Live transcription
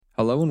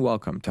Hello and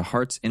welcome to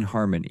Hearts in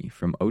Harmony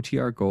from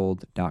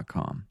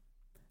OTRGold.com.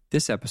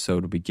 This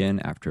episode will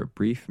begin after a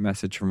brief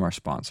message from our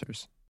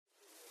sponsors.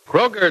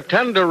 Kroger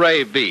Tender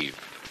Ray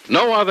Beef,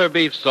 no other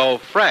beef so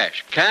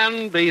fresh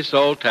can be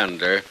so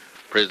tender,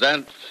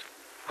 presents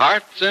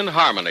Hearts in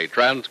Harmony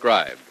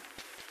transcribed.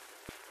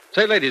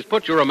 Say, ladies,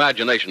 put your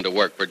imagination to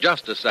work for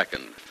just a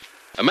second.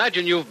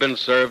 Imagine you've been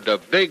served a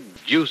big,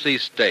 juicy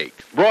steak,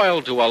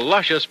 broiled to a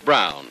luscious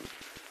brown.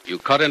 You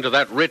cut into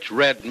that rich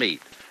red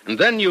meat, and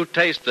then you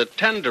taste the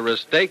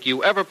tenderest steak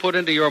you ever put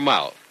into your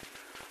mouth.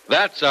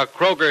 That's a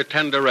Kroger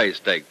Tender Ray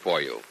steak for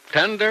you.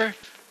 Tender?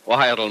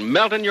 Why, it'll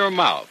melt in your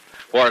mouth,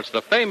 for it's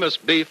the famous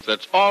beef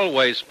that's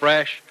always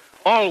fresh,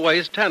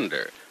 always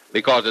tender,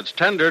 because it's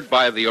tendered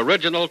by the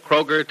original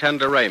Kroger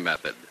Tender Ray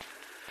method.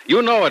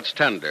 You know it's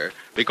tender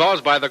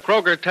because by the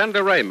Kroger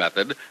Tender Ray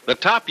method, the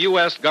top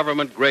U.S.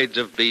 government grades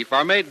of beef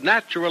are made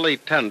naturally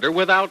tender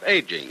without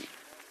aging.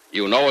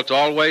 You know it's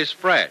always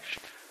fresh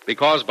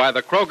because by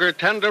the Kroger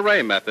Tender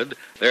Ray method,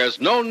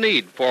 there's no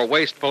need for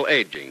wasteful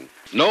aging,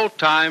 no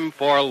time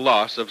for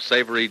loss of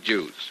savory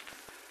juice.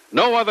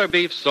 No other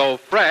beef so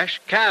fresh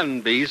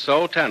can be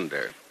so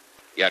tender.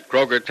 Yet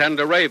Kroger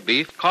Tender Ray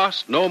beef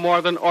costs no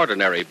more than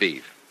ordinary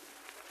beef.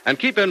 And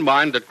keep in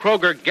mind that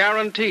Kroger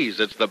guarantees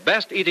it's the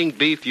best eating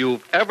beef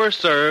you've ever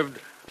served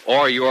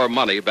or your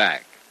money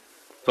back.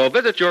 So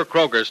visit your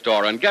Kroger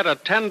store and get a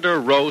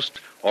tender roast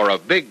or a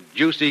big,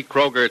 juicy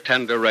Kroger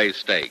Tender Ray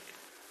steak.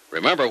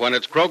 Remember, when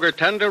it's Kroger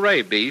Tender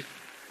Ray beef,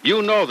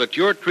 you know that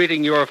you're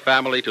treating your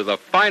family to the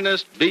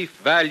finest beef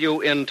value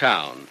in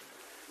town.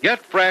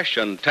 Get fresh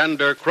and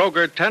tender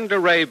Kroger Tender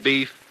Ray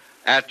beef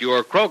at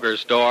your Kroger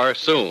store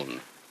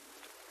soon.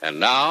 And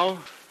now,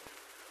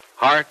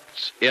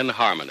 Hearts in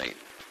Harmony.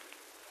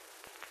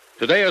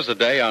 Today is the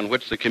day on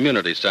which the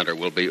community center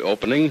will be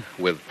opening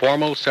with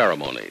formal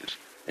ceremonies,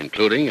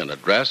 including an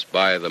address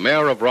by the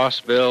mayor of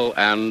Rossville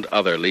and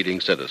other leading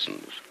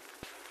citizens.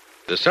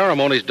 The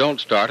ceremonies don't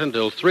start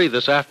until 3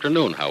 this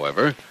afternoon,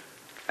 however,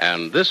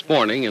 and this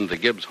morning in the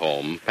Gibbs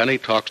home, Penny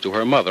talks to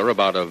her mother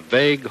about a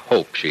vague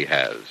hope she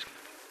has.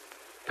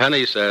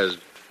 Penny says,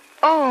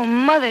 "Oh,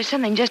 Mother,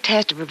 something just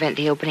has to prevent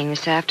the opening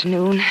this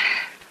afternoon.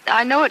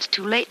 I know it's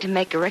too late to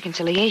make a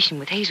reconciliation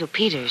with Hazel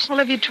Peters." Well,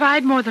 have you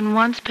tried more than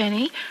once,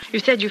 Penny? You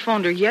said you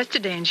phoned her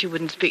yesterday and she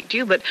wouldn't speak to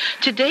you, but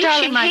today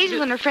Darling, she might...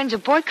 Hazel and her friends are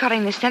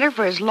boycotting the center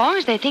for as long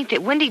as they think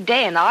that Wendy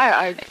Day and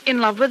I are... In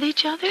love with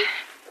each other?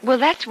 Well,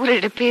 that's what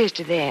it appears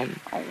to them.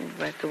 Oh,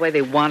 that's the way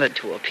they want it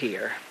to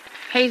appear.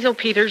 Hazel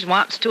Peters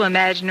wants to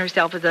imagine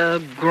herself as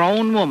a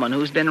grown woman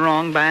who's been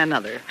wronged by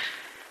another.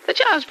 The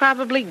child's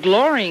probably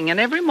glorying in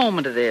every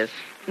moment of this.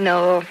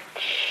 No,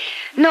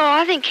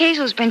 I think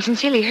Hazel's been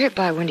sincerely hurt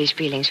by Wendy's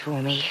feelings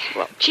for me.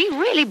 Well, she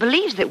really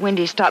believes that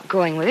Wendy stopped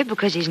going with her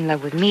because he's in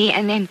love with me,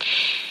 and then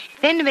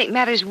to make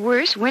matters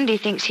worse, Wendy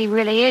thinks he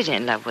really is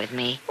in love with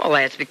me. Well,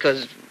 that's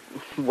because,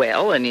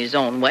 well, in his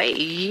own way,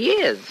 he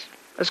is.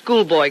 A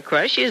schoolboy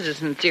crush is a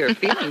sincere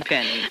feeling,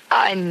 Penny.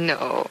 I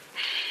know.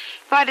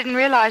 If I didn't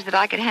realize that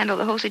I could handle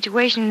the whole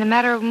situation in a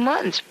matter of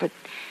months, but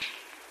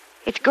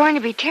it's going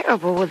to be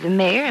terrible with the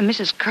mayor and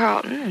Mrs.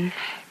 Carlton and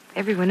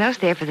everyone else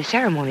there for the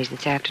ceremonies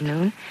this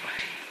afternoon.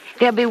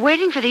 They'll be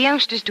waiting for the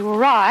youngsters to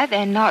arrive,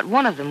 and not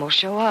one of them will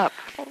show up.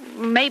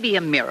 Maybe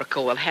a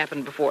miracle will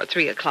happen before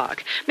 3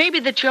 o'clock.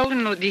 Maybe the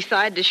children will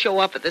decide to show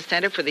up at the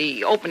center for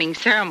the opening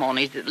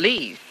ceremonies at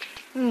least.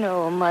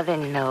 No, Mother,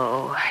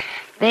 no.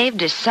 They've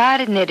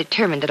decided and they're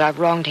determined that I've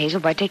wronged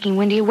Hazel by taking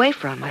Wendy away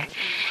from her.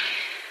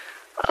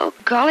 Oh,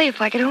 golly, if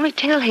I could only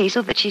tell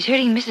Hazel that she's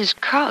hurting Mrs.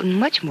 Carlton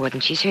much more than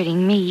she's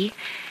hurting me.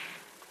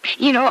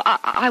 You know,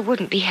 I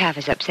wouldn't be half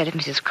as upset if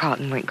Mrs.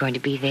 Carlton weren't going to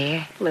be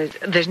there. Well,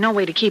 there's no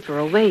way to keep her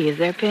away, is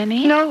there,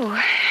 Penny? No,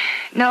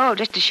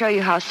 just to show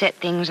you how set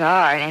things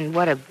are and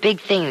what a big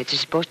thing this is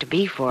supposed to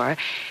be for her.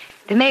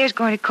 The mayor's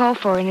going to call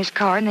for her in his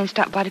car and then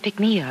stop by to pick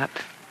me up.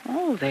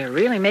 Oh, they're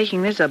really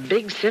making this a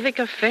big civic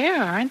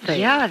affair, aren't they?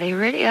 Yeah, they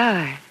really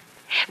are.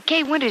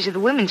 Kay Winters of the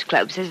Women's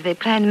Club says they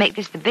plan to make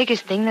this the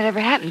biggest thing that ever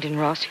happened in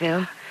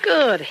Rossville.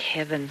 Good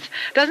heavens.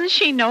 Doesn't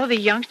she know the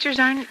youngsters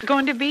aren't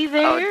going to be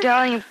there? Oh,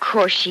 darling, of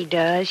course she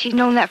does. She's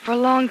known that for a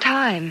long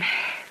time.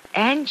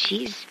 And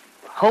she's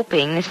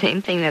hoping the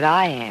same thing that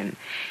I am.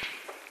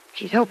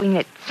 She's hoping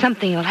that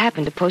something will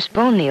happen to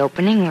postpone the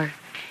opening or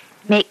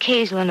make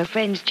Hazel and her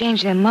friends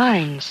change their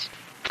minds.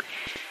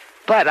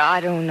 But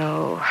I don't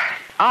know.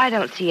 I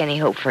don't see any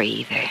hope for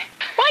either.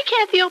 Why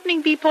can't the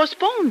opening be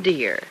postponed,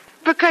 dear?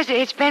 Because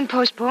it's been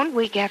postponed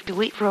week after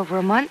week for over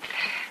a month.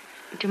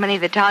 Too many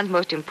of the town's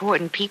most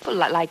important people,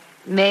 like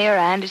Mayor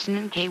Anderson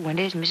and Kay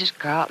Winters, Mrs.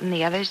 Carlton,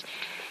 the others,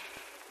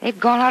 they've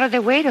gone out of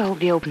their way to hold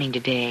the opening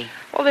today.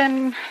 Well,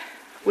 then,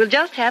 we'll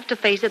just have to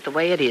face it the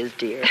way it is,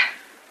 dear.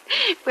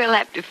 We'll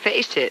have to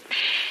face it.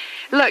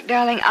 Look,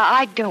 darling,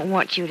 I don't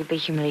want you to be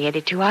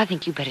humiliated, too. I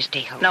think you better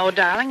stay home. No,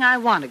 darling, I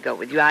want to go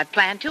with you. I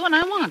plan to, and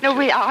I want to. No,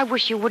 really, I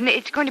wish you wouldn't.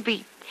 It's going to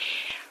be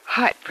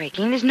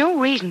heartbreaking. There's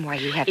no reason why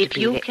you have to be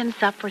there. If you can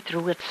suffer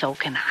through it, so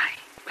can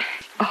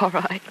I. All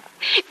right.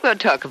 We'll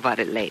talk about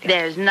it later.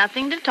 There's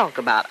nothing to talk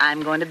about.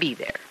 I'm going to be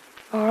there.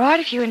 All right,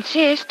 if you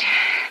insist.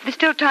 There's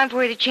still time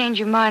for you to change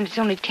your mind. It's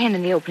only 10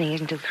 and the opening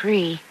isn't until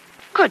 3.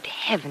 Good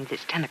heavens,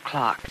 it's 10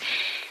 o'clock.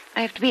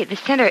 I have to be at the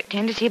center at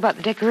 10 to see about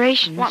the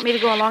decorations. Want me to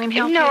go along and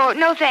help you?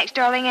 No, thanks,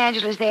 darling.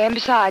 Angela's there. And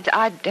besides,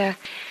 I'd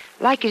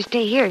like you to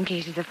stay here in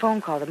case there's a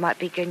phone call that might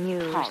be good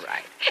news. All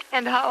right.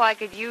 And how I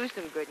could use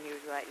some good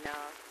news right now.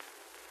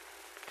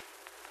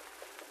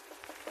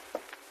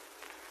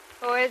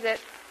 Who is it?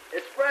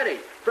 It's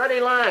Freddie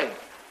Lang.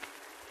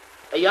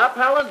 Are you up,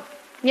 Helen?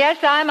 Yes,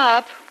 I'm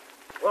up.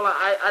 Well,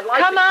 I'd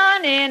like Come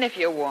on in if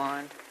you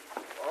want.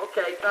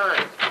 Okay,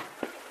 thanks.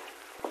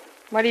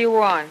 What do you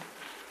want?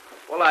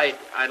 Well,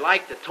 I'd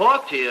like to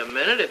talk to you a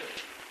minute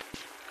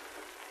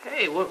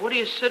Hey, what are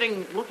you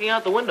sitting looking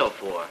out the window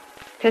for?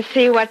 To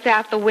see what's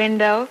out the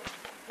window.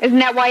 Isn't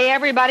that why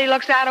everybody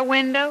looks out a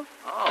window?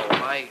 Oh,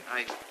 I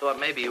thought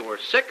maybe you were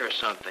sick or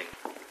something.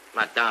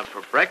 Not down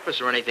for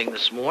breakfast or anything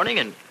this morning,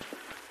 and...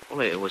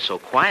 Well, it was so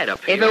quiet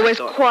up here. If it was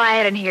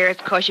quiet in here,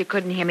 it's because you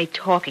couldn't hear me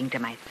talking to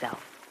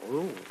myself.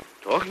 Ooh,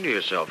 talking to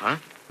yourself, huh?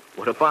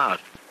 What about?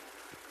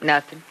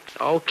 Nothing.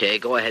 Okay,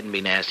 go ahead and be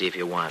nasty if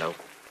you want to.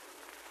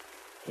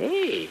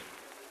 Hey,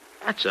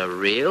 that's a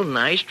real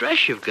nice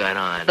dress you've got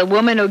on. The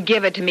woman who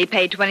gave it to me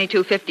paid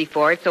 $22.50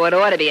 for it, so it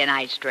ought to be a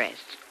nice dress.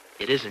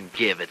 It isn't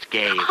give, it's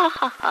gave.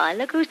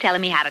 Look who's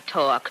telling me how to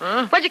talk.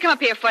 Huh? What'd you come up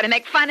here for, to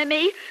make fun of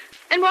me?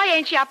 And why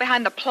ain't you out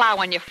behind the plow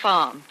on your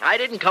farm? I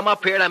didn't come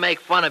up here to make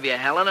fun of you,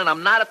 Helen, and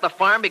I'm not at the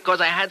farm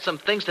because I had some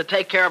things to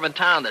take care of in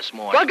town this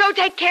morning. Well, go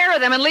take care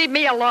of them and leave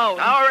me alone.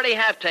 I already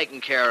have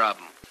taken care of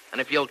them. And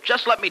if you'll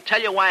just let me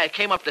tell you why I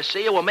came up to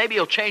see you, well, maybe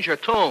you'll change your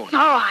tune.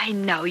 Oh, I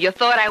know. You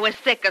thought I was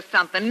sick or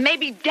something.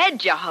 Maybe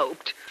dead, you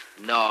hoped.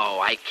 No,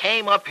 I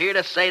came up here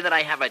to say that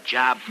I have a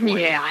job for you.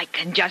 Yeah, I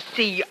can just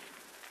see you.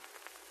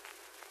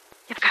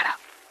 You've got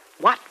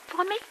a what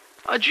for me?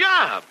 A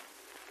job.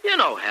 You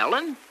know,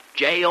 Helen.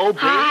 J-O-B.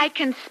 I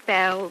can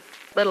spell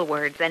little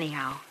words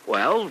anyhow.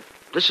 Well,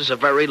 this is a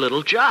very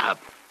little job.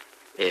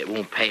 It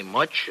won't pay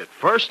much at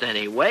first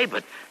anyway,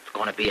 but it's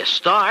going to be a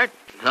start.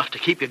 Enough to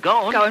keep you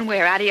going. Going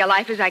where? Out of your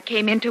life as I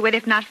came into it,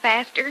 if not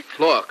faster?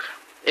 Look,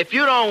 if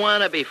you don't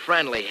want to be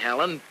friendly,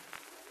 Helen,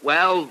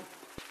 well,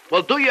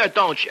 do you or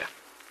don't you?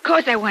 Of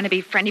course I want to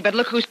be friendly, but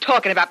look who's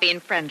talking about being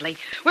friendly.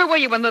 Where were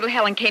you when little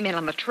Helen came in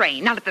on the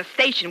train? Not at the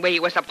station where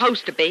you were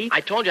supposed to be.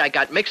 I told you I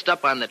got mixed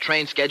up on the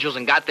train schedules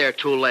and got there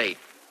too late.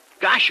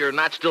 Gosh, you're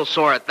not still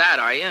sore at that,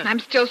 are you? I'm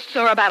still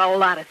sore about a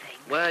lot of things.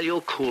 Well,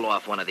 you'll cool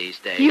off one of these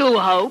days. You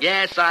hope?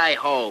 Yes, I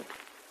hope.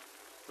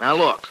 Now,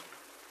 look.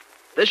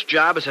 This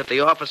job is at the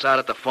office out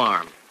at the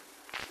farm.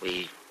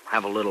 We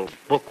have a little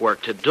book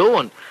work to do,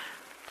 and...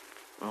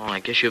 Oh,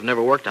 I guess you've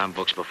never worked on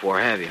books before,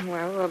 have you?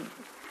 Well,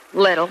 a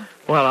little.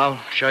 Well,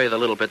 I'll show you the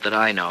little bit that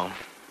I know.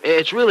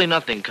 It's really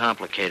nothing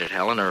complicated,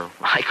 Helen, or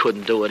I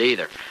couldn't do it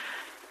either.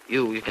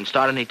 You can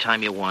start any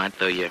time you want,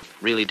 though you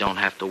really don't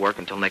have to work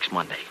until next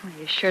Monday. Well,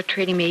 you're sure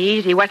treating me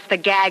easy. What's the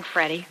gag,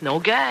 Freddie? No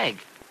gag.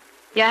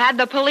 You had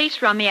the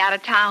police run me out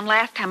of town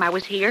last time I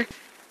was here.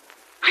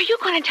 Are you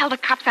going to tell the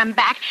cops I'm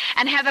back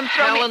and have them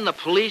throw Helen, the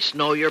police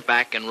know you're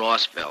back in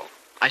Rossville.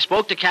 I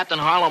spoke to Captain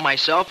Harlow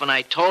myself, and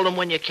I told him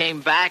when you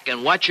came back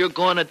and what you're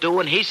going to do,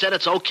 and he said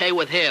it's okay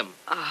with him.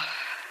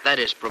 That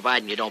is,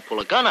 providing you don't pull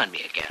a gun on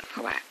me again.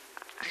 Oh,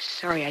 I'm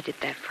sorry I did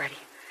that, Freddie.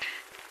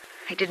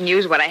 I didn't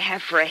use what I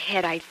have for a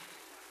head. I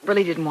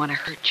really didn't want to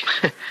hurt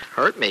you.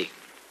 Hurt me?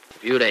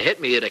 If you'd have hit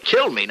me, you'd have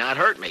killed me, not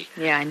hurt me.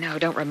 Yeah, I know.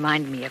 Don't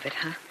remind me of it,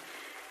 huh?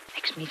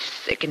 Makes me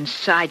sick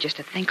inside just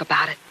to think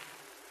about it.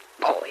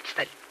 Oh, it's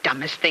the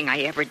dumbest thing I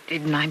ever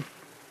did, and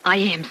I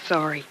am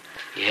sorry.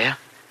 Yeah?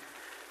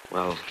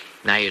 Well,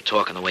 now you're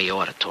talking the way you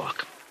ought to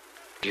talk.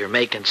 You're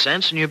making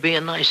sense and you're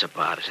being nice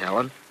about it,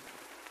 Helen.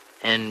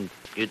 And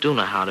you do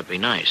know how to be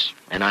nice,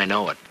 and I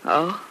know it.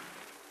 Oh?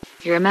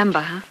 You remember,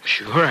 huh?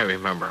 Sure, I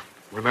remember.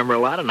 Remember a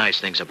lot of nice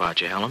things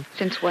about you, Helen.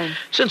 Since when?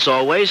 Since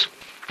always.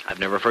 I've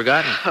never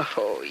forgotten.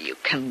 Oh, you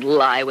can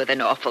lie with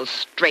an awful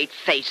straight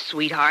face,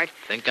 sweetheart.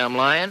 Think I'm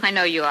lying? I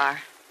know you are.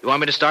 You want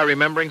me to start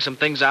remembering some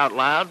things out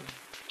loud?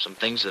 Some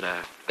things that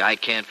a guy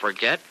can't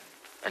forget?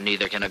 And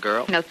neither can a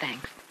girl? No,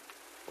 thanks.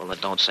 Well, then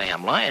don't say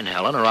I'm lying,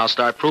 Helen, or I'll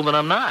start proving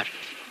I'm not.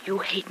 You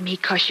hate me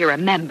 'cause you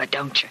remember,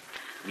 don't you?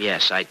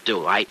 Yes, I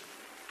do.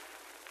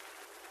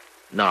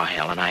 No,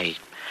 Helen,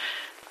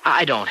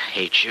 I don't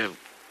hate you.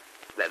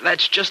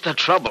 That's just the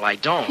trouble. I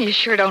don't. You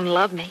sure don't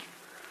love me.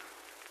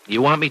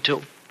 You want me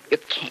to? You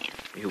can't.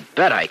 You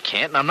bet I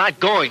can't, and I'm not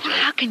going to. Well,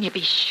 how can you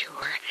be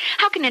sure?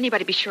 How can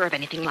anybody be sure of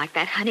anything like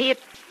that, honey?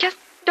 It just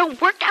don't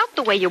work out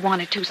the way you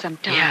want it to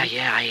sometimes.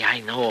 Yeah,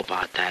 I know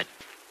about that.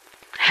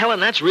 Helen,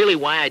 that's really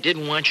why I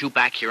didn't want you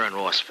back here in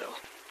Rossville.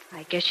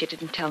 I guess you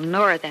didn't tell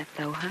Nora that,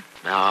 though, huh?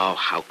 No,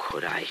 how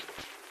could I?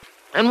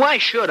 And why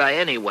should I,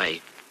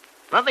 anyway?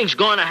 Nothing's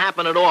going to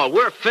happen at all.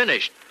 We're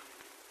finished.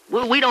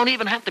 We don't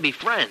even have to be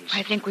friends.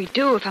 I think we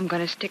do if I'm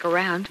going to stick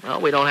around.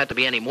 Well, we don't have to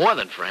be any more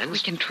than friends. We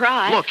can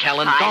try. Look,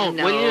 Helen, don't,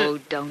 will will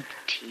you? Don't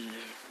tease.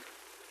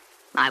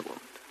 I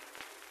won't.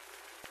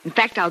 In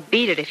fact, I'll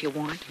beat it if you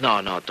want.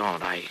 No,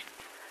 don't.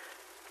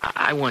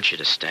 I want you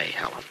to stay,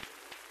 Helen.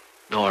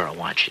 Nora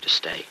wants you to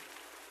stay.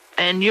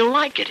 And you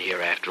like it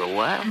here after a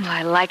while. Oh,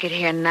 I like it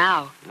here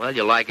now. Well,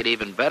 you like it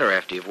even better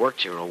after you've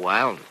worked here a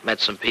while, met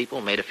some people,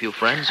 made a few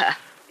friends. You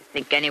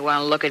think anyone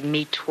will look at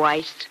me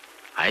twice?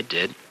 I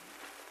did.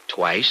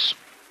 Twice.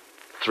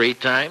 3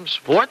 times.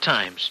 4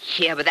 times.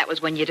 Yeah, but that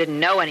was when you didn't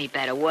know any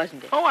better,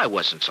 wasn't it? Oh, I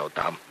wasn't so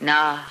dumb.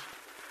 No.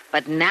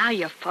 But now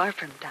you're far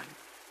from dumb.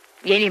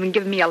 You ain't even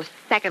giving me a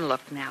second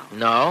look now.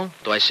 No?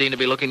 Do I seem to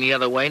be looking the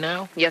other way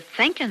now? You're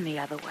thinking the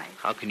other way.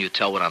 How can you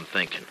tell what I'm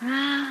thinking?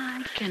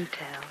 I can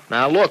tell.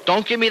 Now, look,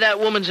 don't give me that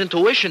woman's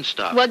intuition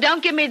stuff. Well,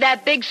 don't give me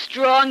that big,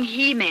 strong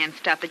He-Man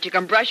stuff that you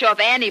can brush off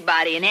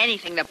anybody and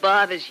anything that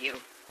bothers you.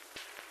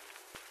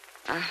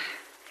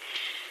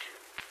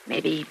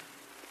 Maybe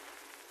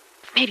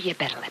you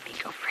better let me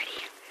go, Freddie.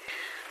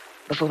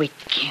 Before we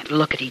can't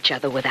look at each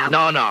other without...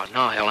 No,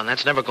 Helen,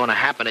 that's never going to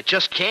happen. It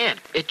just can't.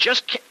 It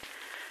just can't.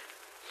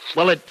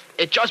 Well, it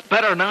just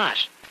better not.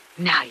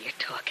 Now you're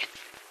talking.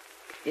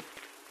 It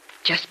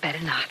just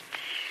better not.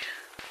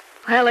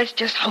 Well, let's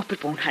just hope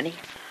it won't, honey.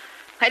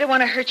 I don't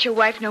want to hurt your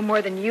wife no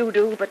more than you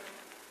do, but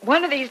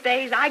one of these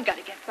days I got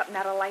to get something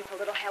out of life for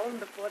little Helen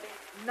before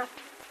there's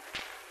nothing.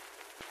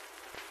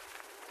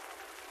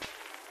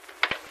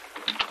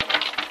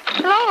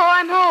 Hello,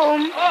 I'm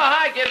home. Oh,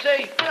 hi,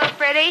 Gibbsy. Hello,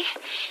 Freddie.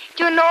 Did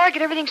you and Nora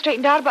get everything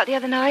straightened out about the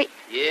other night?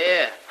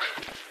 Yeah.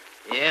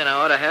 Yeah, and I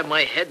ought to have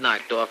my head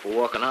knocked off for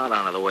walking out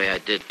on her the way I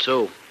did,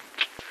 too.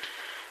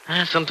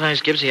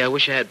 Sometimes, Gibbsy, I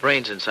wish I had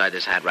brains inside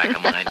this hat rack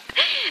of mine.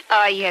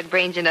 Oh, you had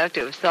brains enough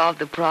to have solved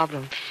the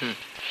problem.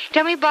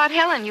 Tell me about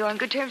Helen. You on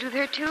good terms with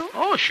her, too?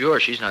 Oh,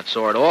 sure. She's not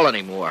sore at all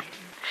anymore.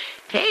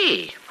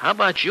 Hey, how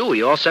about you? Are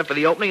you all set for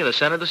the opening of the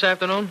center this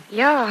afternoon?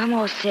 Yeah, I'm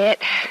all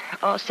set.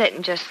 All set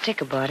and just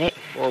sick about it.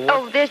 Well, what?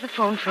 Oh, there's the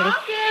phone, Freddie.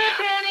 Okay,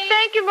 Penny.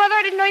 Thank you, Mother.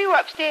 I didn't know you were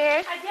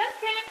upstairs. I just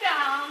came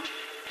down.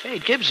 Hey,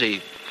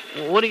 Gibbsy,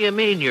 what do you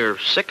mean you're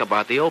sick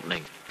about the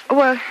opening?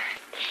 Well,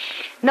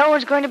 no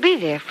one's going to be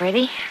there,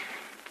 Freddie.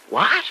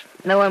 What?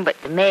 No one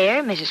but the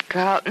mayor, Mrs.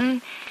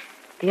 Carlton,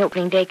 the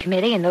opening day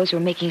committee, and those who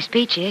are making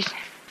speeches.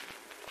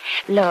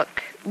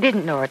 Look,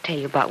 didn't Nora tell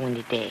you about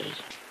Windy Day?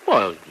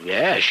 Well,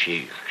 yeah,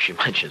 she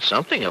mentioned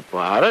something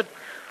about it.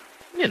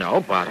 You know,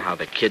 about how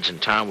the kids in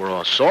town were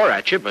all sore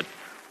at you, but...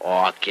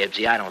 Oh,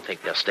 Gibbsy, I don't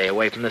think they'll stay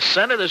away from the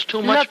center. There's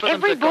too much Look, for them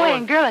every to go. boy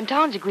and girl in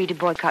town's agreed to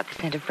boycott the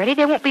center, Freddie.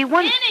 There won't be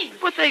one... Penny!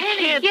 But they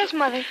can't... Yes,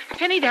 Mother.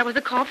 Penny, that was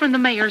a call from the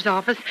mayor's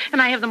office, and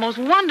I have the most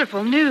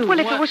wonderful news. Well,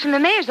 if it was from the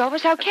mayor's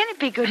office, how can it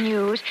be good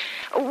news?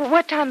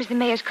 What time is the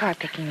mayor's car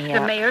picking me The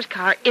up? mayor's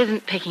car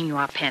isn't picking you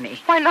up, Penny.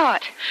 Why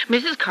not?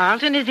 Mrs.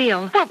 Carlton is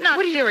ill. Well, Not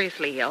what do you-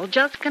 seriously ill,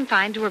 just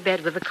confined to her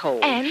bed with a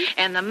cold.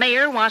 And? the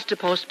mayor wants to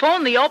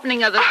postpone the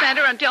opening of the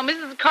center until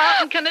Mrs.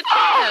 Carlton can attend.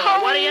 Oh,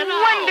 What do you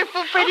know?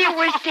 wonderful, Freddie.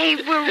 We're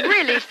saved. We're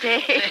really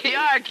saved. There you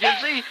are,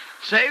 Gibbsy.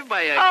 Saved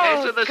by a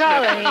case of the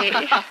golly.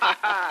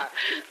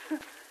 sniffles.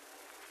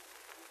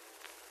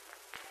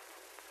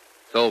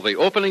 So the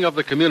opening of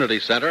the community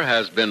center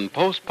has been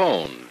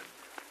postponed.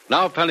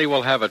 Now Penny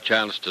will have a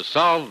chance to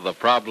solve the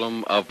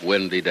problem of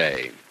Windy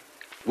Day.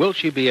 Will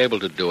she be able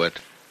to do it?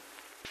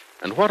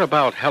 And what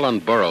about Helen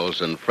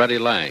Burroughs and Freddie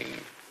Lang?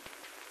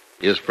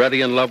 Is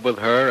Freddie in love with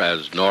her,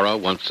 as Nora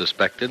once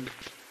suspected?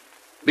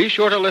 Be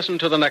sure to listen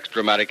to the next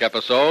dramatic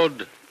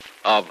episode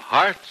of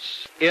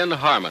Hearts in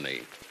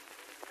Harmony.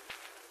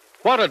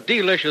 What a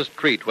delicious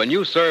treat when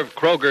you serve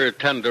Kroger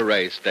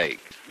Tenderay steak.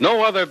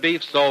 No other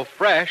beef so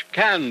fresh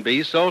can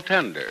be so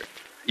tender.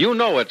 You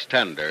know it's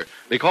tender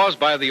because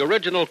by the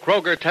original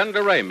Kroger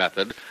Tenderay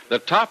method, the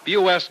top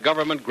U.S.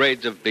 government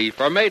grades of beef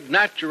are made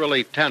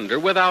naturally tender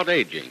without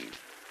aging.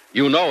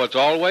 You know it's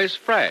always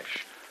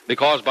fresh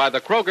because by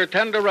the Kroger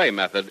Tenderay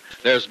method,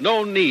 there's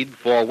no need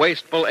for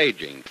wasteful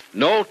aging,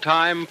 no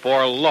time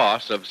for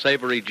loss of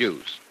savory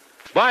juice.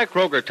 Buy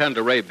Kroger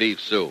Tenderay beef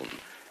soon,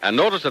 and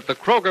notice that the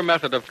Kroger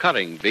method of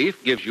cutting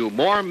beef gives you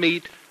more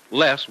meat,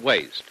 less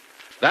waste.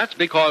 That's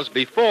because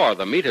before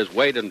the meat is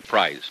weighed and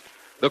priced,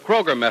 the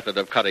Kroger method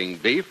of cutting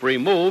beef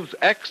removes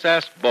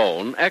excess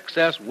bone,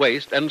 excess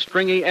waste, and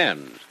stringy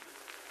ends.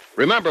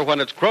 Remember, when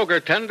it's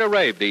Kroger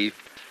Tenderay beef,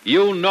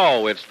 you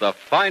know it's the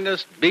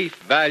finest beef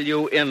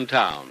value in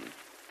town.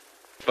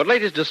 But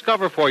ladies,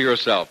 discover for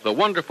yourself the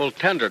wonderful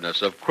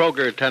tenderness of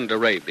Kroger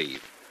Tenderay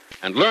beef.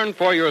 And learn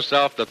for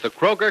yourself that the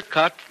Kroger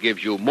cut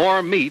gives you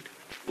more meat,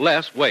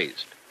 less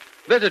waste.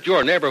 Visit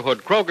your neighborhood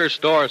Kroger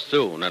store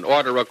soon and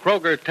order a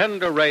Kroger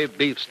Tenderay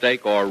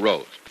beefsteak or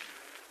roast.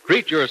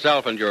 Treat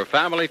yourself and your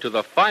family to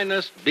the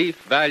finest beef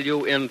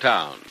value in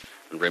town.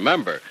 And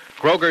remember,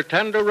 Kroger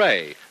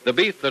Tenderay, the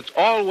beef that's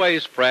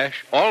always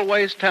fresh,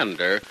 always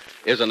tender,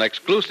 is an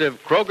exclusive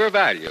Kroger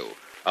value,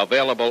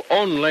 available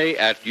only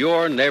at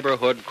your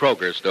neighborhood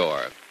Kroger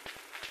store.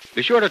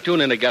 Be sure to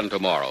tune in again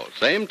tomorrow,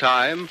 same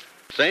time,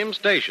 same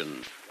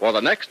station, for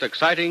the next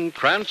exciting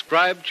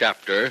transcribed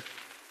chapter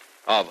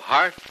of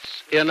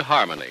Hearts in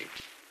Harmony.